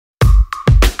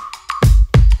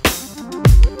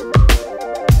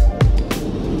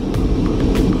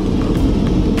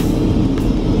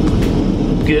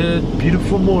Good,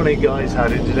 beautiful morning, guys. How are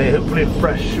you today? Hopefully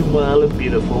fresh and well and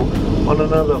beautiful on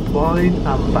another fine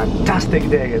and fantastic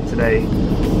day again today.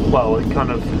 Well, it's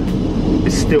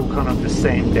still kind of the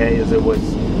same day as it was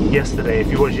yesterday.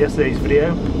 If you watched yesterday's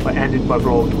video, I ended my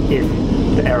vlog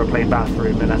in the aeroplane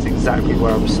bathroom, and that's exactly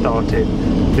where I'm starting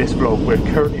this vlog. We're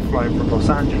currently flying from Los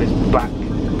Angeles back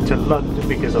to London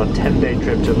because our 10-day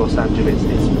trip to Los Angeles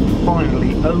is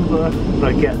finally over, and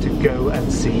I get to go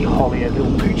and see Holly, a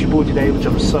little poochie boy today, which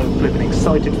I'm so flipping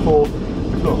excited for.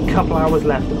 We've got a couple hours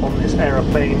left on this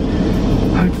aeroplane.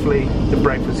 Hopefully the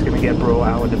breakfast is going to get brought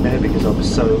out in a minute because I'm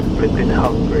so flipping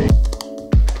hungry.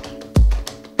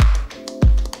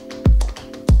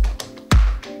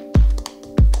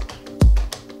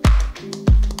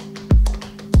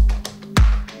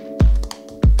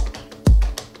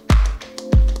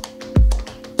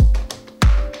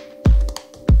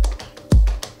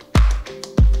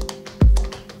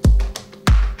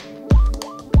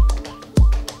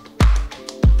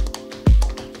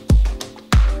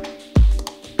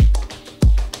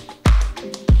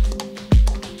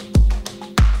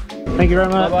 Thank you very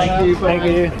much. Bye -bye. Thank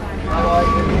you.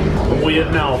 Bye-bye. We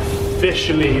have now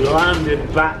officially landed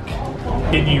back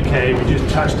in UK. We just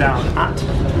touched down at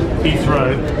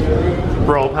Heathrow.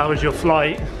 Rob, how was your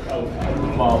flight? Oh,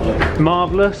 marvellous.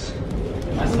 Marvellous?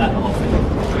 I slept off.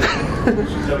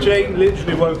 Jake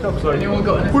literally woke up like,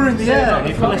 we're in the air.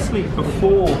 He fell asleep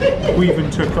before we even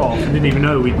took off and didn't even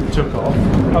know we took off.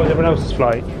 How was everyone else's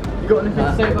flight? You got anything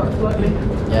to say about the flight, Lee?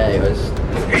 Yeah, it was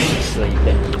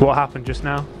sleepy. What happened just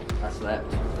now? I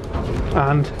slept.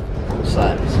 And?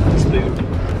 Slept. Slept.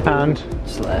 And?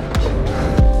 Slept.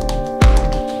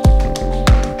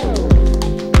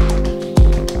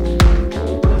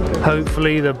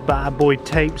 Hopefully the bad boy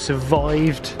tape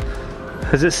survived.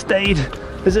 Has it stayed?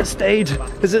 Has it stayed?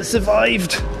 Has it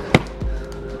survived?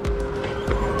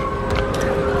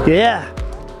 Yeah,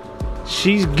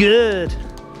 she's good.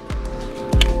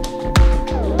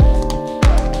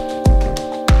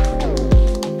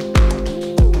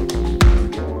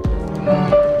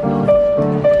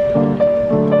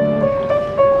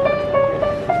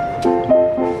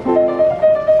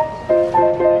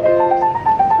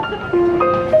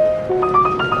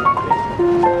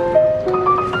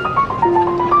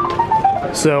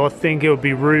 So I think it would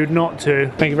be rude not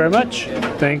to. Thank you very much.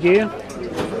 Thank you.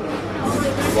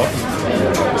 What?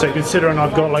 So considering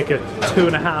I've got like a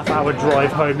 2.5 hour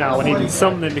drive home now, I needed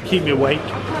something to keep me awake.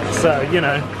 So, you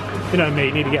know me,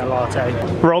 need to get a latte.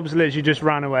 Rob's literally just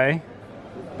ran away,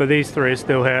 but these three are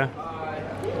still here.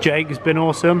 Jake has been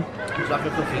awesome. Would you like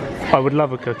a cookie? I would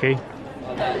love a cookie.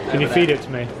 Can you feed it to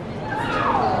me?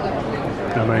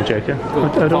 No, I'm only joking.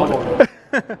 I don't want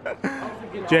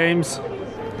it. James.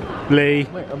 Lee,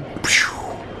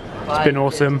 it's been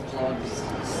awesome.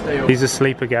 He's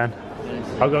asleep again.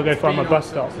 I've got to go find my bus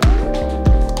stop.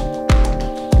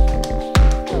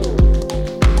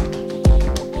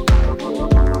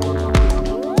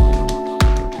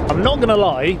 I'm not gonna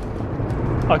lie,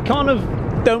 I kind of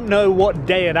don't know what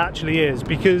day it actually is,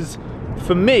 because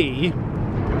for me,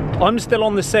 I'm still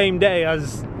on the same day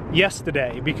as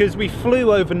yesterday because we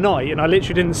flew overnight and I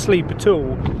literally didn't sleep at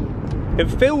all. It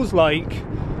feels like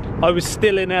I was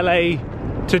still in LA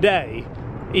today,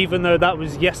 even though that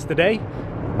was yesterday.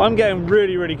 I'm getting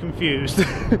really confused,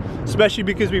 especially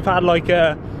because we've had like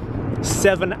a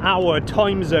 7-hour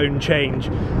time zone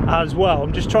change as well.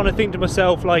 I'm just trying to think to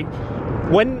myself, like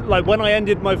when I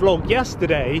ended my vlog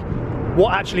yesterday,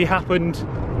 what actually happened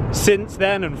since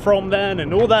then and from then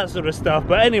and all that sort of stuff.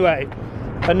 But anyway,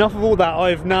 enough of all that.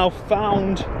 I've now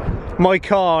found my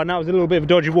car, and that was a little bit of a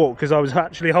dodgy walk because I was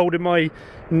actually holding my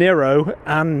Nero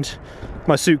and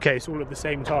my suitcase all at the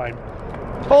same time.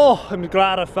 Oh, I'm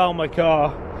glad I found my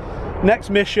car. Next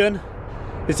mission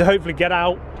is to hopefully get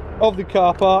out of the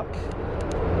car park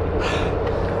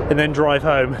and then drive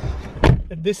home.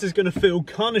 And this is going to feel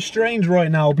kind of strange right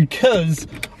now because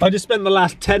I just spent the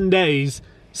last 10 days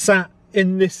sat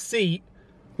in this seat,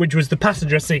 which was the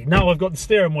passenger seat. Now I've got the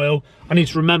steering wheel, I need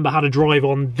to remember how to drive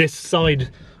on this side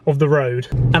of the road.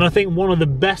 And I think one of the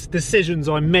best decisions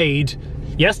I made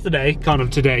yesterday, kind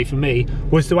of today for me,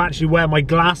 was to actually wear my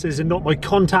glasses and not my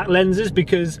contact lenses,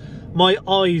 because my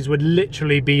eyes would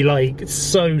literally be like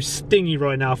so stingy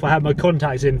right now if I had my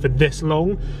contacts in for this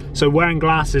long. So wearing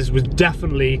glasses was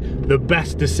definitely the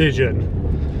best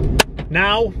decision.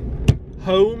 Now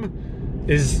home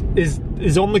is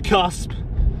on the cusp,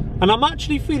 and I'm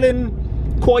actually feeling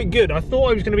quite good. I thought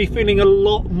I was going to be feeling a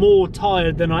lot more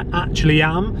tired than I actually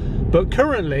am, but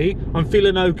currently I'm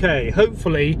feeling okay.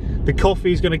 Hopefully the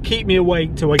coffee is going to keep me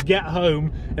awake till I get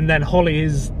home, and then Holly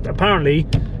is apparently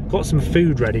got some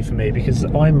food ready for me because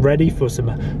I'm ready for some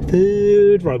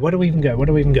food. Right, where do we even go? Where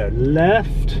do we even go?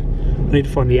 Left. I need to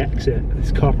find the exit.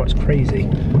 This car park's crazy.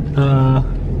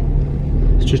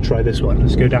 Let's just try this one.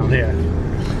 Let's go down here.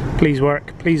 Please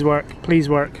work, please work, please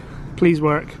work, please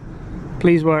work,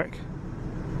 please work.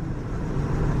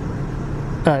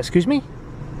 Excuse me?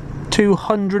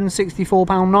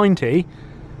 £264.90?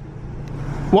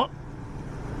 What?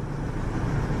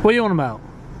 What are you on about?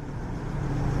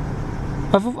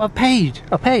 I've paid.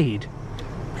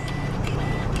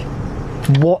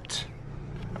 What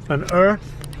on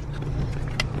earth?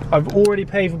 I've already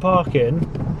paid for parking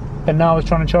and now it's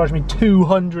trying to charge me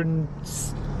 200,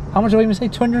 how much did I even say,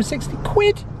 260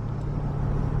 quid?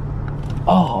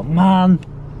 Oh man,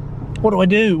 what do I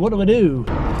do? What do I do?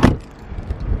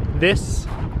 This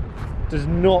does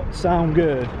not sound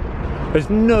good. There's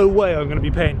no way I'm going to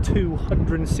be paying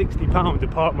 £260 to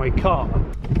park my car.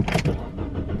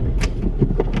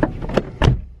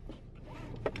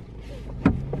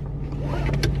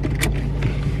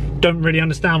 Don't really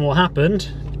understand what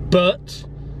happened, but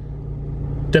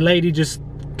the lady just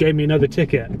gave me another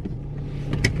ticket.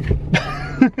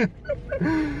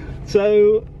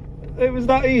 So it was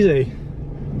that easy.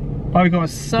 I got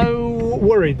so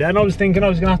worried then. I was thinking I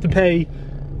was gonna have to pay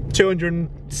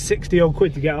 260 odd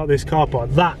quid to get out of this car park.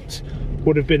 That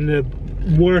would have been the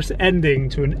worst ending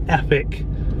to an epic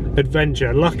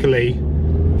adventure. Luckily,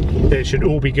 it should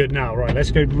all be good now. Right, let's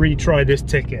go retry this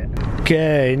ticket.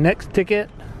 Okay, next ticket.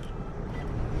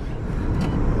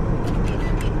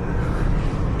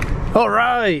 All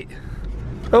right.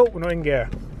 Oh, we're not in gear.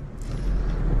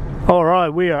 All right,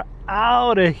 we are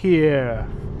out of here.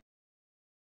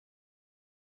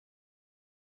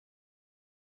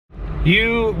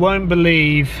 You won't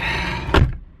believe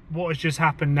what has just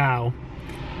happened now.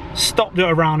 Stopped at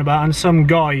a roundabout and some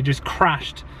guy just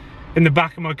crashed in the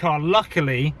back of my car.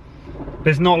 Luckily,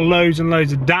 there's not loads and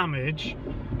loads of damage.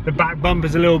 The back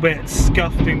bumper's a little bit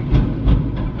scuffed and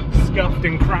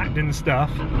cracked and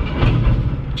stuff.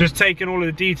 Just taking all of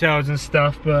the details and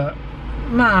stuff, but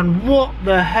man, what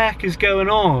the heck is going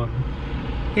on?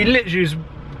 He literally just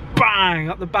bang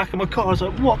up the back of my car. I was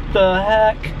like, what the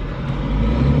heck?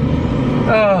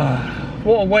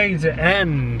 What a way to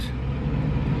end.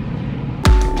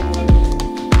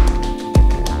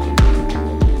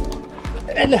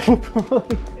 Hello, boy.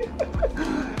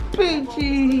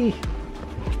 Pidgey.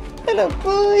 Hello,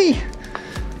 boy.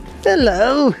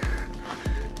 Hello.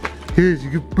 Here's a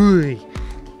good boy.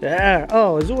 There.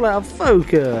 Oh, it's all out of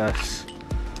focus.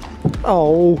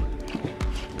 Oh.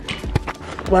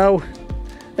 Well,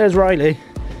 there's Riley.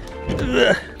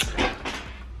 Ugh.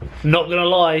 Not gonna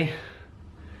lie,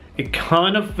 it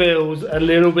kind of feels a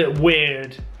little bit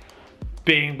weird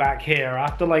being back here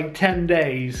after like 10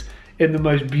 days in the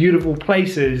most beautiful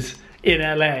places in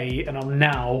LA, and I'm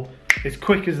now, as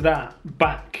quick as that,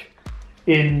 back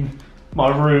in my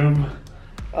room.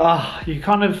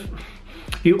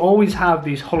 You always have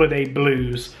these holiday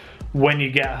blues when you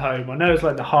get home. I know it's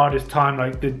like the hardest time,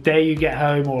 like the day you get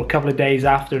home or a couple of days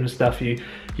after and stuff, you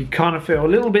kind of feel a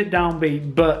little bit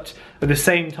downbeat, but at the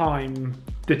same time,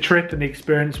 the trip and the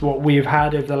experience, what we've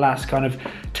had over the last kind of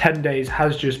 10 days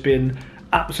has just been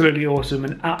absolutely awesome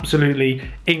and absolutely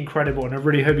incredible. And I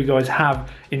really hope you guys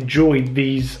have enjoyed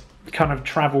these kind of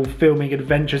travel filming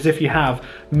adventures. If you have,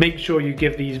 make sure you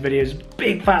give these videos a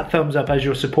big fat thumbs up, as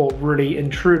your support really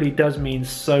and truly does mean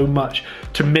so much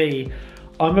to me.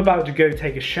 I'm about to go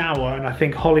take a shower and I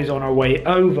think Hollie's on her way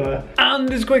over. And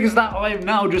as quick as that, I've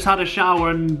now just had a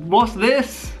shower, and what's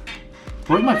this?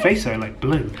 Why is my face so like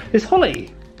blue? It's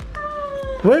Hollie.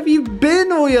 Where have you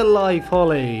been all your life,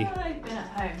 Hollie? I've been at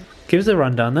home. Give us a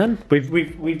rundown then.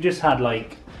 We've just had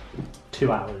like 2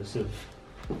 hours of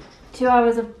 2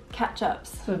 hours of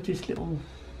catch-ups. So just little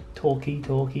talky.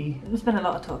 There's been a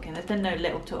lot of talking. There's been no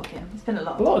little talking. There's been a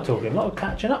lot of talking, a lot of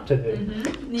catching up to do.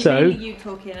 Mm-hmm. So you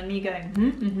talking and me going.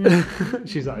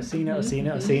 She's like, I've seen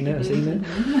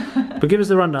it. But give us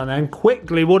the rundown then.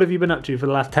 Quickly, what have you been up to for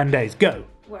the last 10 days? Go.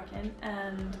 Working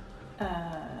and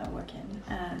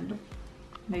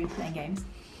maybe playing games.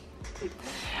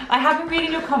 I have been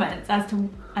reading your comments as to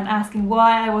and asking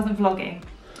why I wasn't vlogging,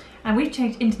 and we've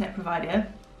changed internet provider.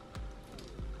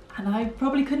 And I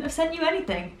probably couldn't have sent you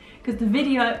anything because the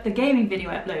gaming video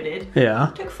I uploaded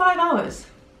took 5 hours.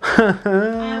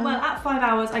 Well, at 5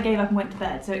 hours I gave up and went to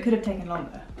bed, so it could have taken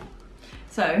longer.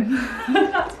 So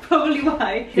that's probably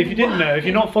why. If you didn't know, if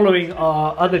you're not following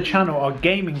our other channel, our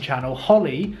gaming channel,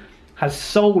 Hollie has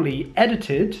solely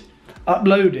edited,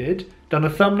 uploaded, done a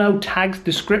thumbnail, tags,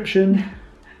 description,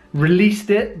 released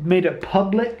it, made it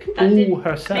public, all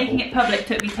herself. Making it public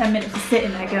took me 10 minutes to sit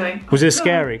in there going. Was it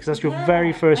scary? Because that's your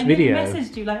very first video. I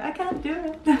messaged you like, I can't do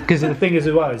it. Because the thing is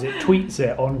as well, is it tweets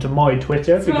it onto my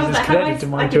Twitter, because it's connected to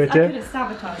my Twitter. I could have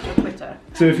sabotaged your Twitter.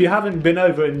 So if you haven't been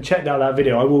over and checked out that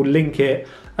video, I will link it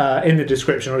in the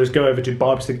description, or just go over to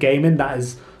Barbster Gaming. That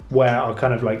is where our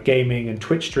kind of like gaming and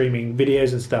Twitch streaming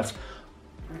videos and stuff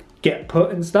get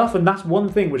put and stuff. And that's one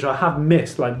thing which I have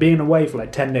missed, like being away for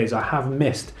like 10 days, I have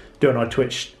missed doing our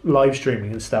Twitch live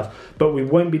streaming and stuff. But we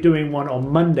won't be doing one on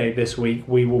Monday this week.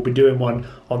 We will be doing one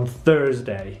on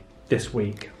Thursday this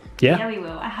week. Yeah? Yeah, we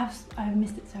will. I've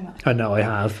missed it so much. I know I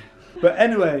have. But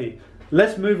anyway,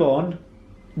 let's move on.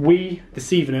 We,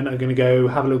 this evening, are going to go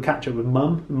have a little catch up with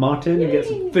Mum and Martin and get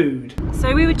some food.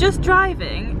 So we were just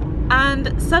driving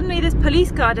and suddenly this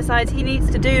police car decides he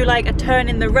needs to do like a turn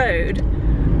in the road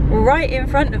right in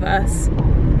front of us.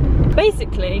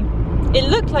 Basically, it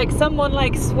looked like someone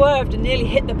like swerved and nearly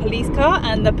hit the police car,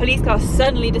 and the police car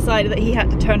suddenly decided that he had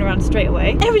to turn around straight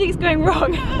away. Everything's going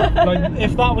wrong. Like,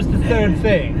 if that was the third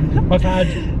thing, I've had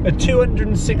a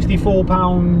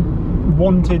 £264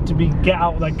 wanted to be get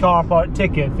out of the car park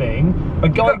ticket thing, a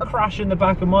guy crash in the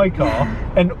back of my car,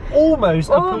 and almost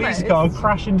a police car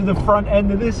crash into the front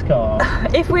end of this car.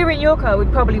 If we were in your car, we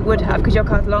probably would have, because your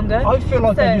car's longer. I feel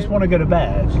like I just want to go to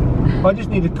bed. I just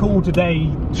need to call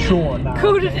today short now.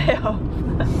 Call today off.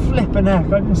 Flipping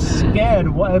heck, I'm scared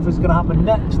of whatever's going to happen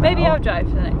next. Maybe I'll drive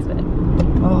for the next bit.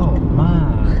 Oh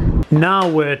man. Now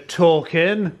we're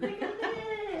talking.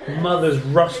 Mother's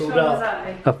rustled up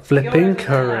a flipping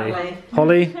curry.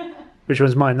 Holly, which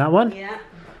one's mine? That one? Yeah.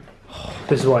 Oh,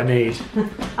 this is what I need.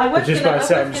 I was just about to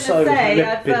say I'm so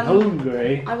flipping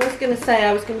hungry. I was going to say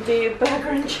I was going to do burger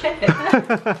and chips. You haven't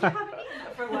eaten that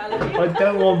for a while, have you? I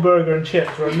don't want burger and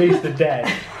chips for at least a day.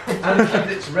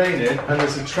 And it's raining and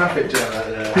there's a traffic jam out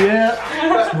there.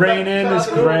 Yeah, it's raining, it's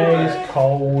grey, it's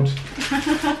cold.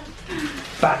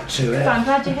 Back to it. So I'm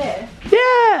glad you're here.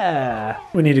 Yeah!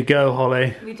 We need to go,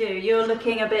 Holly. We do. You're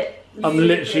looking a bit... I'm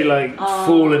literally like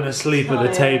falling asleep at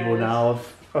the table now.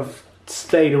 I've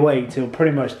stayed awake till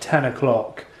pretty much 10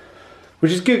 o'clock,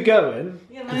 which is good going,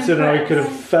 considering I could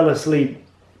have fell asleep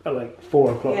at like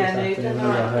 4 o'clock this afternoon when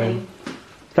I got home.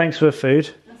 Thanks for the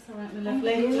food. That's alright, my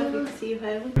lovely. Lovely to see you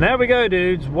home. And there we go,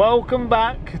 dudes. Welcome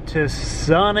back to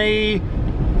sunny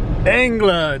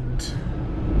England.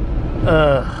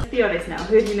 Let's be honest now,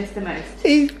 who have you missed the most?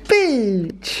 It's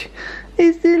Peach.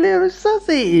 It's the little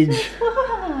sausage.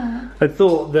 I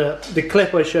thought that the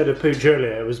clip I showed of Pooch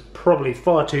earlier was probably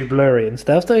far too blurry and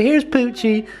stuff. So here's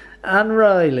Poochie and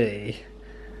Riley.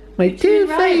 My two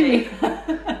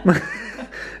favourite...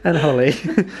 and Holly.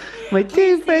 My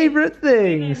two favourite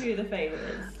things. Who the favourite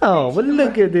is? Oh, but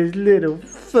look at this little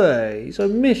face. I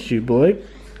miss you, boy.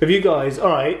 Have you guys...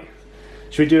 Alright.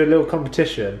 Should we do a little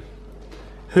competition?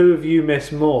 Who have you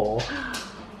missed more?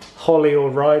 Holly or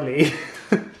Riley?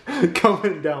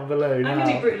 Comment down below now. I'm going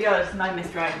to be brutally honest, and I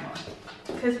missed Riley more.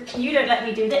 Because you don't let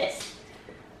me do this.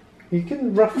 You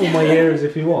can ruffle my ears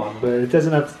if you want, but it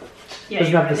doesn't have,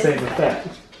 the same effect.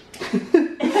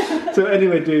 So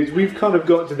anyway, dudes, we've kind of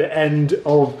got to the end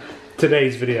of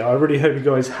today's video. I really hope you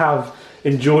guys have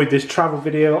enjoyed this travel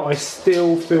video. I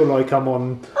still feel like I'm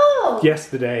on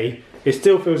yesterday. It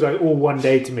still feels like all one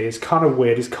day to me. It's kind of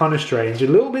weird, it's kind of strange, a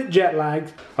little bit jet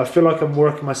lagged. I feel like I'm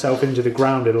working myself into the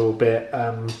ground a little bit.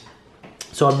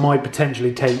 So I might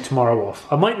potentially take tomorrow off.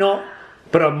 I might not,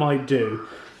 but I might do.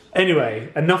 Anyway,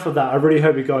 enough of that. I really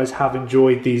hope you guys have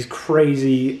enjoyed these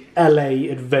crazy LA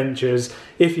adventures.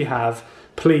 If you have,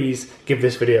 please give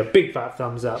this video a big fat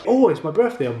thumbs up. Oh, it's my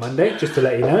birthday on Monday, just to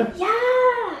let you know.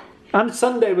 Yeah! And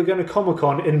Sunday we're going to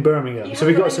Comic-Con in Birmingham. So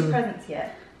we've got some presents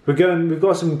yet. We've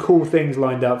got some cool things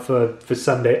lined up for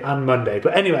Sunday and Monday.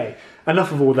 But anyway,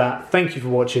 enough of all that. Thank you for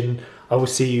watching. I will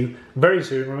see you very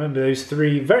soon. Remember those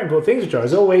 3 very important things, which are,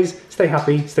 as always, stay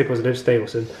happy, stay positive, stay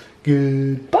awesome.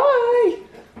 Goodbye.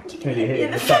 Really hit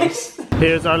in the face.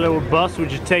 Here's our little bus,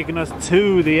 which is taking us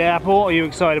to the airport. Are you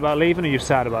excited about leaving, or are you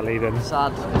sad about leaving?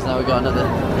 Sad, because now we've got another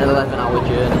 11-hour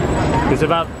journey. It's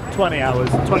about 20 hours,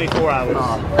 24 hours.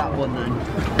 Oh, that one then.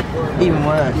 Even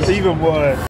worse. Even worse.